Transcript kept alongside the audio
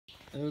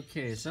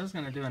Okay, so I was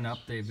going to do an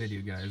update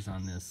video, guys,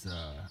 on this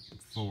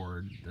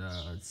Ford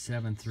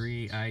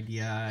 7.3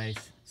 IDI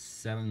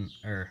 7,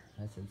 or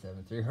I said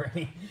 7.3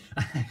 already.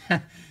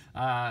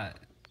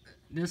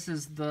 This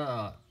is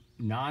the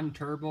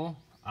non-turbo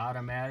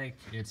automatic.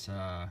 It's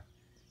got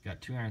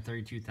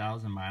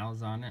 232,000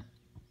 miles on it.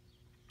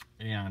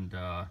 And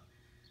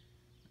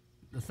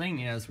the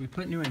thing is, we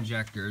put new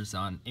injectors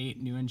on,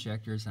 8 new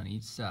injectors on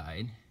each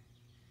side.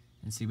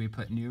 And see, we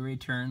put new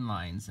return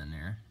lines in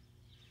there.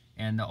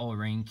 And the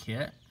O-ring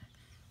kit.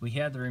 We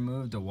had to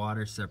remove the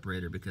water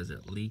separator because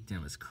it leaked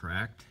and was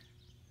cracked.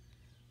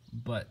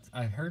 But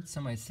I heard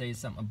somebody say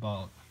something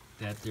about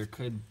that there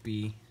could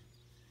be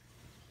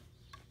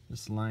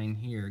this line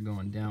here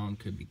going down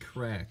could be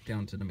cracked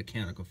down to the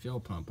mechanical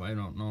fuel pump. I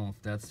don't know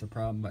if that's the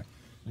problem, but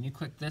when you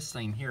click this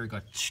thing here, it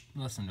goes,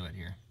 listen to it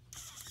here.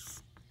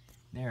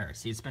 There,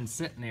 see, it's been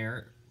sitting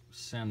there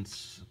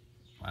since,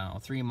 well,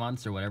 3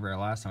 months or whatever,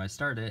 last time I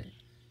started it.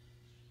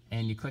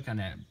 And you click on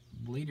that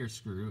bleeder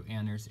screw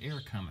and there's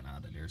air coming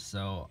out of there.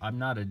 So I'm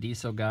not a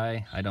diesel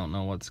guy, I don't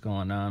know what's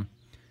going on,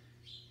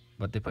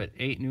 but they put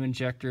 8 new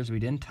injectors. We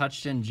didn't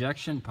touch the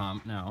injection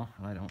pump. Now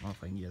I don't know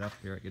if I can get up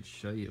here, I could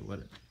show you what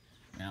it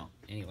now.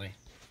 Anyway,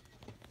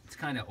 it's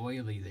kind of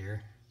oily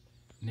there,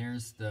 and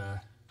there's the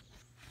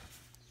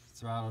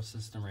throttle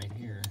system right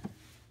here.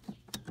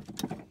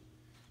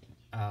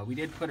 We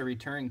did put a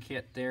return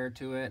kit there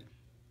to it.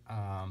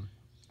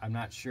 I'm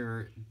not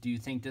sure, do you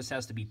think this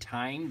has to be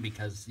timed?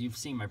 Because you've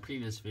seen my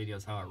previous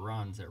videos how it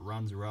runs. It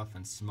runs rough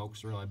and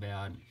smokes really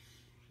bad.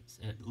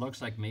 It looks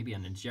like maybe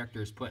an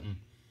injector is putting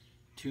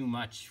too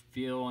much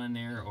fuel in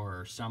there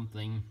or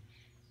something,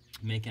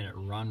 making it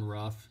run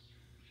rough.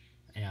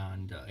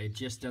 And it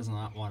just does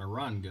not want to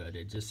run good.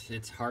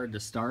 It's hard to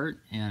start,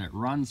 and it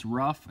runs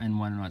rough, and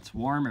when it's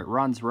warm it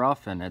runs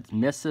rough and it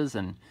misses,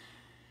 and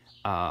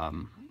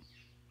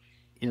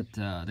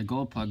the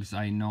glow plugs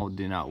I know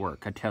do not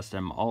work. I tested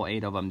them, all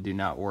 8 of them do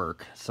not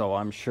work. So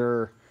I'm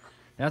sure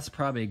that's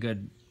probably a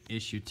good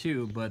issue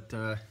too, but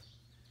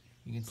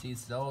you can see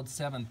it's the old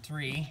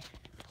 7.3.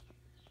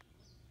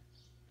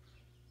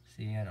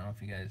 See, I don't know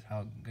if you guys,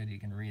 how good you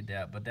can read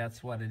that, but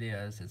that's what it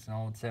is. It's an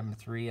old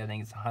 7.3, I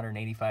think it's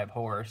 185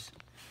 horse.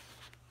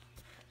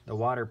 The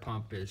water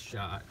pump is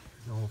shot,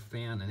 the whole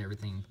fan and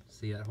everything.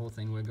 See, that whole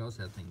thing wiggles,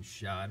 that thing's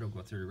shot. It'll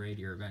go through the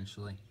radiator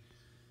eventually.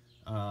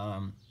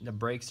 The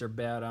brakes are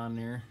bad on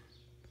there.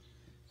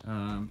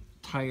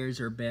 Tires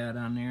are bad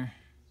on there.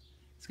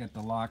 It's got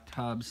the locked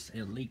hubs.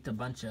 It leaked a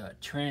bunch of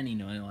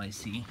tranning oil, I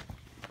see.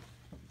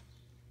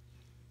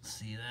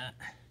 See that?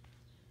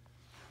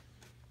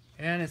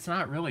 And it's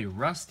not really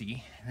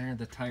rusty. There,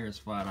 the tire's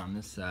flat on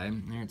this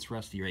side. There, it's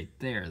rusty right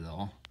there,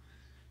 though.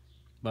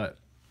 But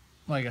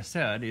like I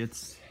said,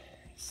 it's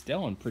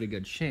still in pretty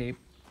good shape.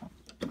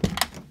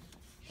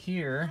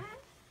 Here,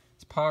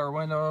 power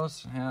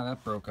windows. Yeah,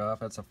 that broke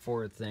off. That's a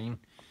Ford thing.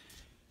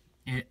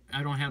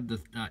 I don't have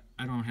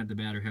the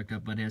battery hooked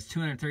up, but it has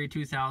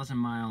 232,000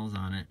 miles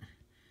on it.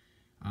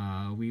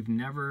 We've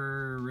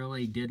never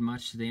really did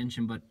much to the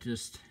engine, but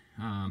just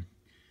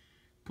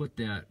put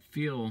that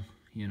fuel,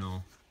 you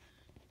know,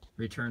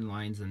 return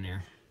lines in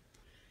there.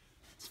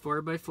 It's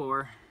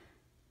 4x4.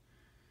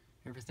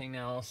 Everything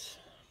else,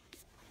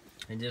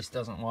 it just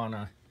doesn't want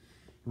to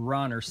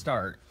run or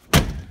start.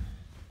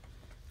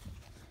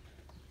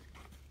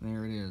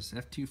 There it is,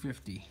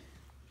 F-250.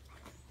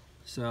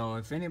 So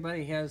if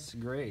anybody has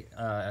great,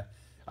 I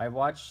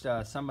watched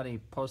somebody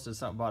posted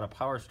something about a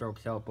Power Stroke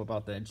help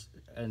about the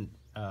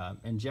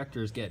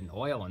injectors getting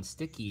oil and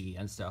sticky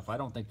and stuff. I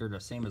don't think they're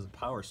the same as a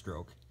Power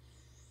Stroke.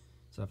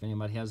 So if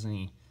anybody has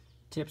any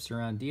tips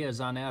or ideas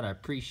on that, I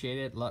appreciate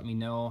it. Let me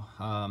know.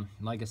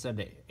 Like I said,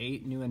 the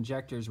 8 new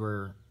injectors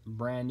were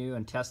brand new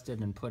and tested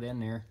and put in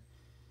there.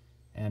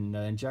 And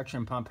the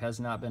injection pump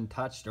has not been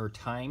touched or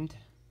timed.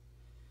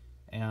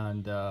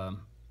 And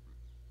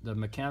the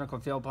mechanical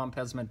fuel pump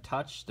has been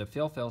touched. The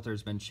fuel filter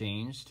has been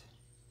changed.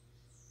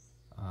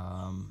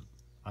 I'm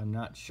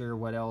not sure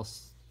what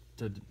else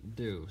to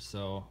do.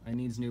 So it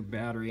needs new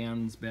battery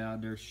ends.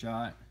 Bad, they're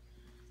shot.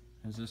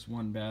 There's just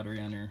one battery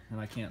on there, and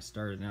I can't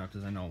start it now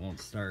because I know it won't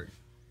start.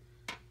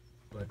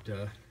 But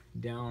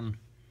down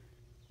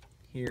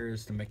here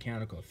is the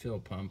mechanical fuel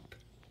pump,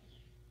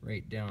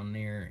 right down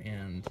there,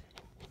 and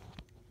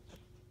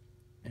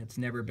it's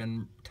never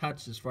been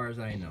touched as far as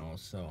I know.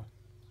 So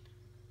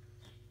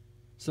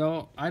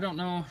I don't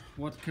know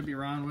what could be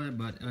wrong with it,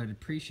 but I'd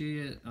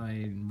appreciate it.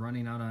 I'm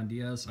running out of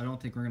ideas. I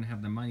don't think we're gonna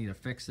have the money to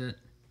fix it.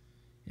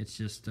 It's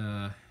just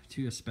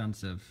too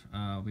expensive.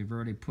 We've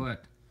already put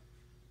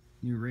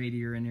new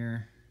radiator in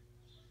there,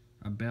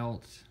 a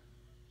belt.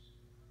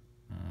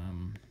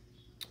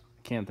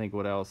 Can't think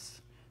what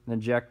else. The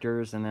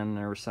injectors, and then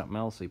there was something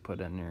else we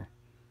put in there.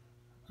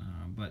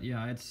 But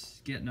yeah,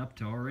 it's getting up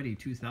to already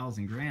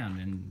 2,000 grand,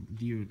 and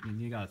you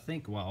gotta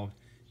think, well,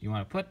 you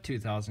want to put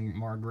 2,000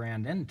 more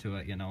grand into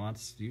it, you know,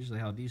 that's usually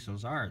how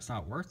diesels are. It's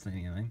not worth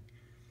anything.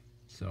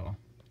 So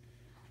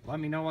let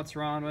me know what's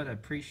wrong with it. I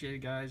appreciate it,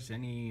 guys.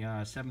 Any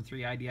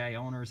 7.3 IDI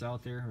owners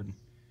out there would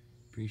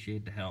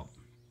appreciate the help.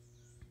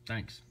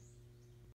 Thanks.